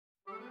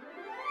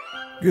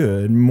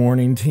Good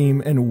morning,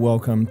 team, and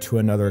welcome to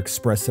another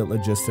Expressit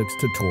Logistics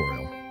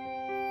tutorial.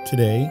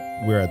 Today,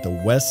 we're at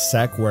the West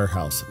Sac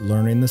warehouse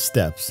learning the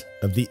steps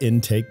of the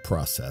intake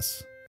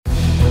process.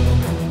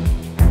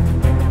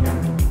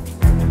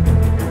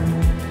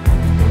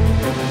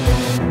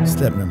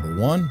 Step number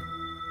 1,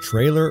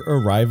 trailer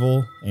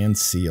arrival and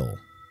seal.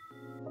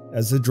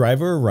 As the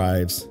driver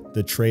arrives,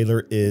 the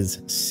trailer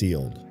is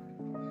sealed.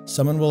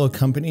 Someone will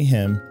accompany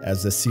him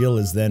as the seal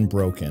is then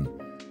broken,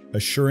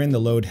 assuring the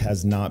load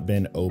has not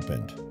been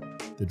opened.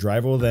 The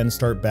driver will then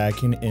start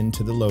backing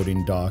into the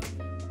loading dock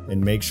and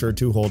make sure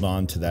to hold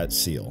on to that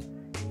seal.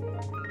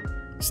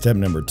 Step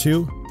number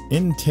 2,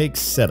 intake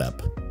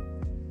setup.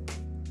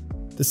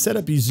 The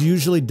setup is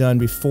usually done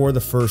before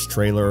the first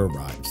trailer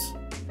arrives.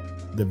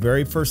 The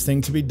very first thing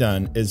to be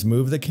done is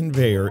move the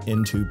conveyor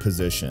into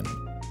position,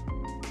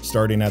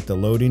 starting at the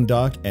loading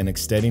dock and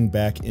extending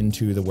back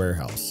into the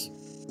warehouse.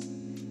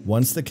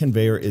 Once the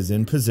conveyor is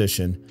in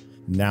position,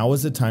 now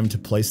is the time to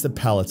place the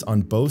pallets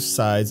on both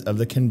sides of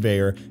the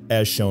conveyor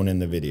as shown in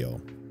the video.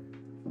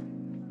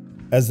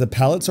 As the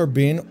pallets are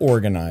being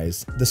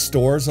organized, the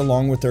stores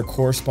along with their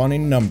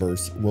corresponding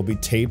numbers will be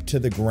taped to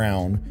the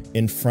ground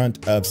in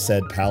front of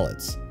said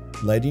pallets,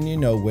 letting you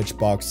know which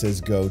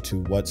boxes go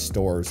to what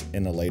stores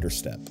in a later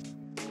step.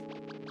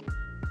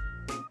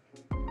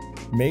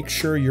 Make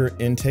sure your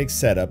intake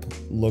setup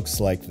looks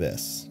like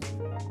this.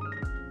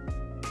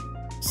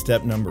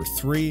 Step number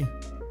 3,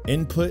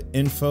 input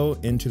info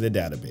into the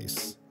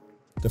database.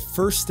 The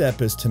first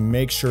step is to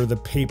make sure the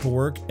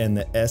paperwork and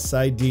the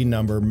SID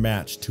number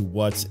match to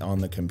what's on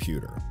the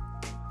computer.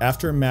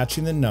 After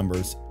matching the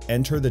numbers,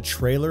 enter the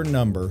trailer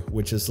number,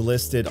 which is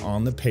listed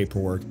on the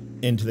paperwork,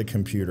 into the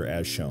computer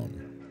as shown.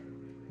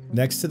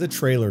 Next to the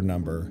trailer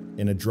number,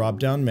 in a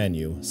drop-down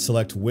menu,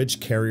 select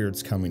which carrier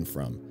it's coming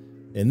from.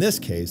 In this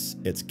case,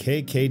 it's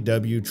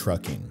KKW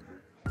Trucking.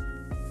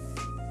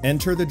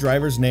 Enter the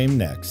driver's name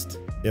next.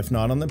 If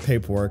not on the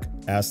paperwork,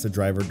 ask the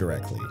driver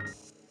directly.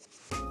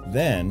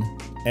 Then,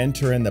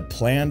 enter in the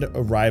planned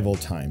arrival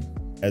time,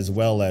 as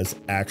well as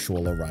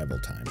actual arrival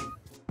time.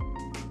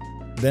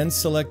 Then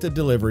select the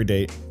delivery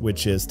date,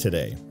 which is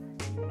today.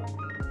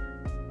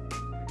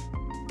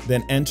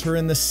 Then enter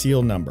in the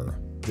seal number.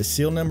 The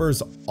seal number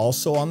is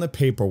also on the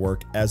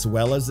paperwork, as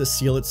well as the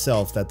seal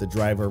itself that the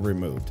driver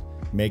removed.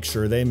 Make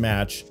sure they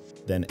match,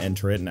 then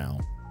enter it now.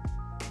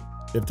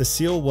 If the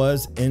seal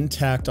was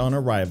intact on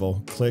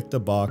arrival, click the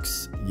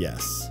box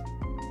Yes.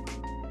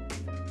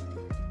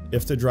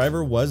 If the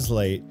driver was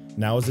late,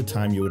 now is the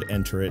time you would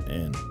enter it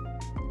in.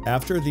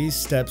 After these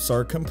steps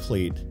are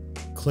complete,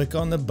 click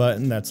on the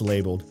button that's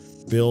labeled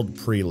Build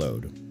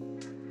Preload.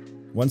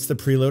 Once the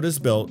preload is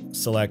built,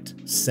 select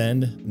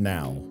Send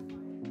Now.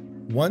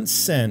 Once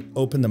sent,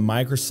 open the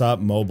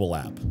Microsoft mobile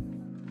app.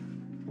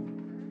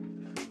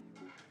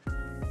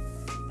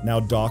 Now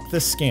dock the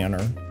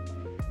scanner.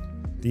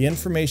 The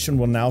information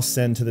will now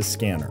send to the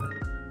scanner.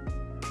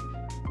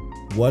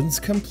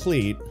 Once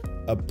complete,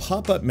 a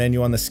pop-up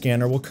menu on the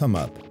scanner will come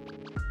up.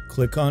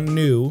 Click on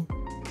New,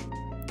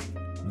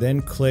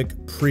 then click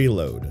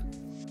Preload.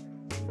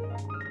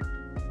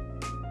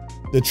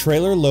 The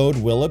trailer load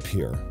will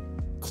appear.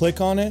 Click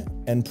on it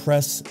and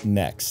press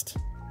Next.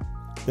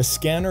 The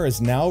scanner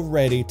is now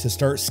ready to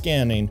start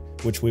scanning,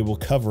 which we will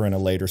cover in a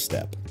later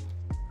step.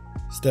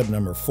 Step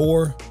number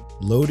 4,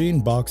 loading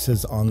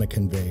boxes on the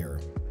conveyor.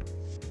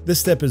 This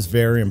step is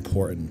very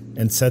important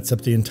and sets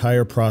up the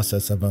entire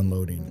process of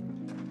unloading.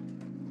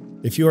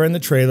 If you are in the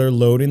trailer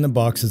loading the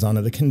boxes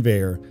onto the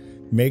conveyor,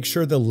 make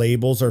sure the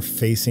labels are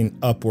facing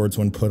upwards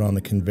when put on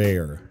the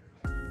conveyor.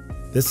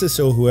 This is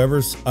so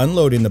whoever's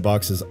unloading the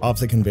boxes off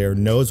the conveyor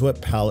knows what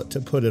pallet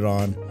to put it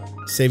on,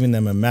 saving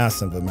them a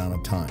massive amount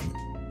of time.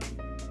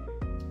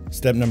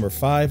 Step number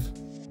 5,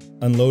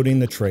 unloading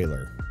the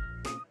trailer.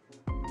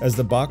 As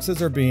the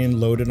boxes are being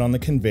loaded on the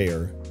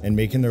conveyor and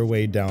making their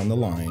way down the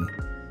line,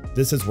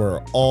 this is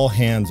where all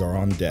hands are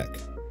on deck.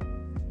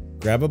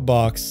 Grab a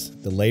box,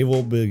 the label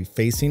will be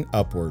facing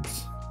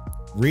upwards.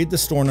 Read the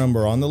store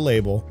number on the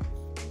label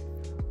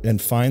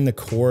and find the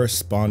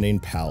corresponding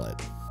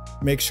pallet.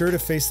 Make sure to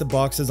face the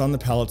boxes on the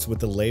pallets with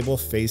the label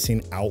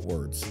facing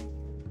outwards.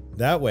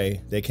 That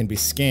way, they can be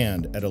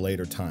scanned at a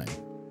later time.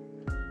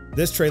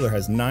 This trailer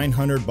has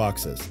 900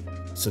 boxes,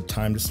 so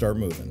time to start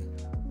moving.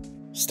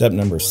 Step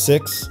number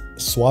 6,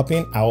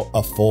 swapping out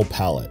a full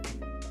pallet.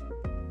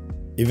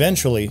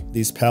 Eventually,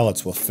 these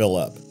pallets will fill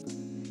up.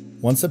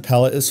 Once a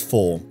pallet is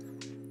full,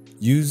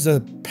 use a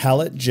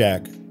pallet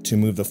jack to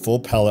move the full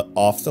pallet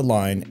off the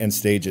line and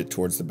stage it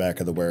towards the back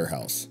of the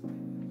warehouse.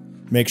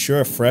 Make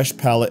sure a fresh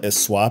pallet is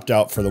swapped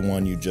out for the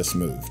one you just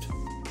moved.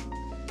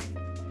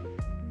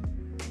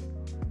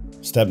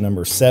 Step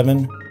number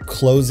 7,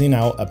 closing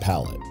out a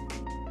pallet.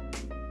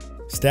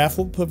 Staff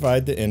will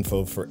provide the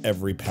info for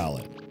every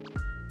pallet.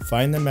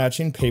 Find the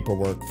matching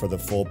paperwork for the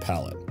full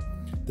pallet.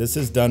 This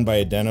is done by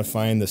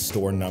identifying the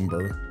store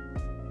number.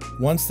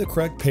 Once the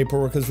correct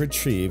paperwork is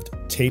retrieved,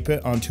 tape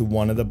it onto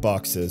one of the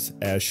boxes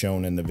as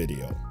shown in the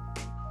video.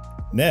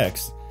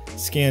 Next,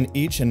 scan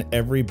each and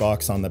every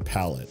box on the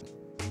pallet.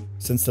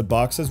 Since the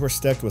boxes were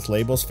stacked with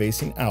labels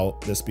facing out,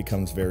 this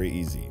becomes very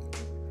easy.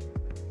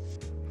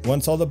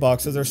 Once all the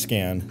boxes are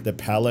scanned, the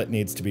pallet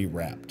needs to be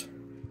wrapped.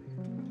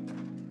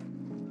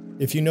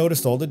 If you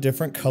noticed all the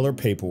different color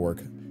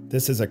paperwork,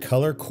 this is a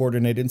color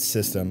coordinated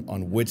system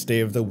on which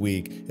day of the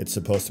week it's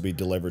supposed to be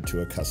delivered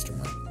to a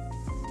customer.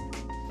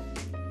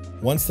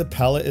 Once the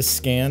pallet is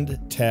scanned,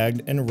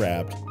 tagged, and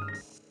wrapped,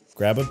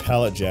 grab a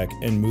pallet jack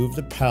and move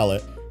the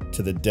pallet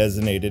to the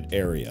designated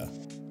area.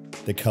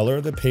 The color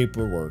of the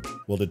paperwork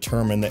will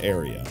determine the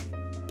area.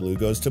 Blue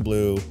goes to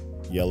blue,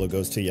 yellow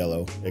goes to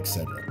yellow,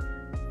 etc.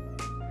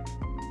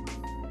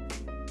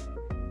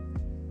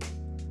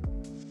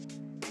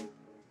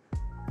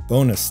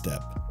 Bonus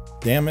step: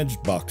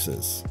 damaged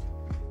boxes.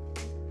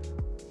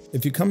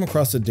 If you come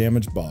across a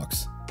damaged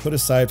box, put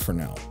aside for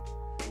now.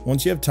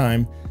 Once you have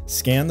time,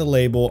 scan the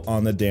label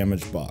on the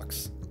damaged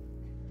box.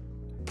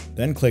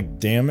 Then click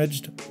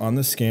Damaged on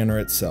the scanner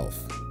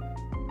itself.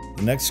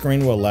 The next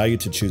screen will allow you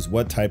to choose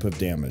what type of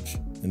damage.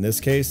 In this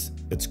case,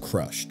 it's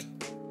crushed.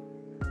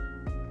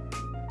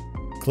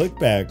 Click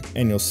back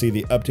and you'll see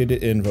the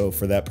updated info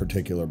for that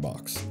particular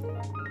box.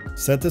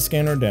 Set the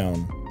scanner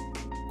down.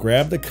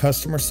 Grab the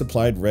customer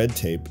supplied red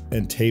tape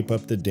and tape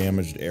up the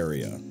damaged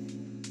area.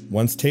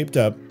 Once taped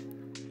up,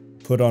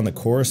 put on the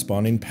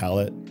corresponding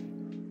pallet.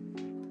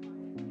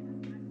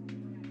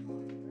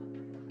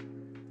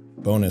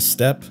 Bonus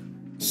step: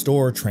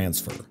 store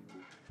transfer.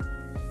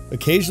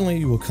 Occasionally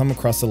you will come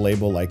across a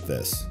label like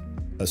this,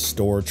 a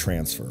store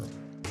transfer.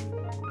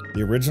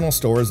 The original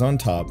store is on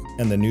top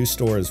and the new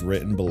store is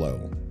written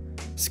below.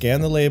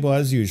 Scan the label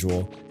as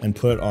usual and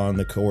put on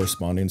the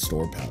corresponding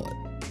store pallet.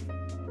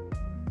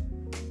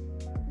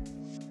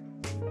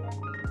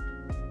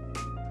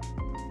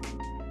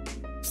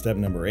 Step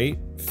number 8,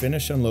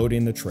 finish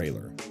unloading the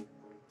trailer.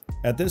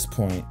 At this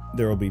point,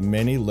 there will be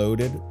many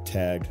loaded,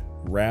 tagged,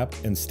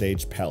 wrapped, and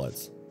staged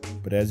pallets.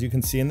 But as you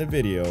can see in the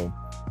video,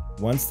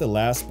 once the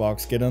last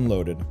box gets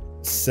unloaded,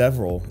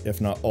 several,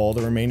 if not all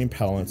the remaining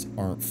pallets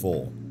aren't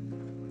full.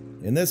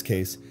 In this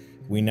case,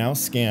 we now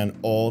scan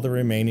all the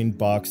remaining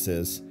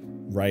boxes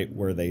right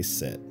where they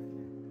sit.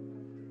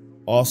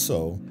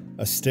 Also,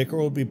 a sticker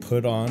will be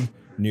put on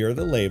near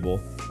the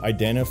label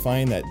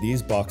identifying that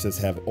these boxes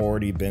have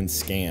already been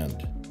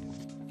scanned.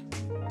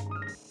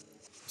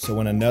 So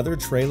when another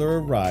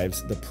trailer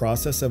arrives, the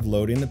process of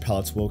loading the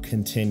pallets will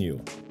continue.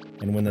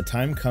 And when the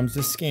time comes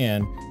to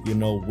scan, you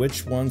know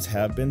which ones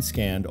have been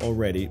scanned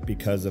already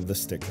because of the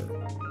sticker.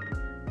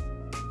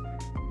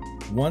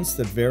 Once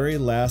the very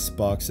last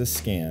box is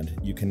scanned,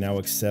 you can now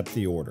accept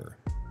the order.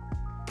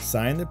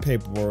 Sign the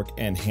paperwork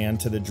and hand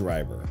to the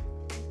driver.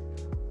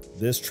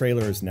 This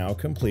trailer is now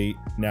complete.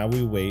 Now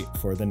we wait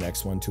for the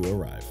next one to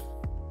arrive.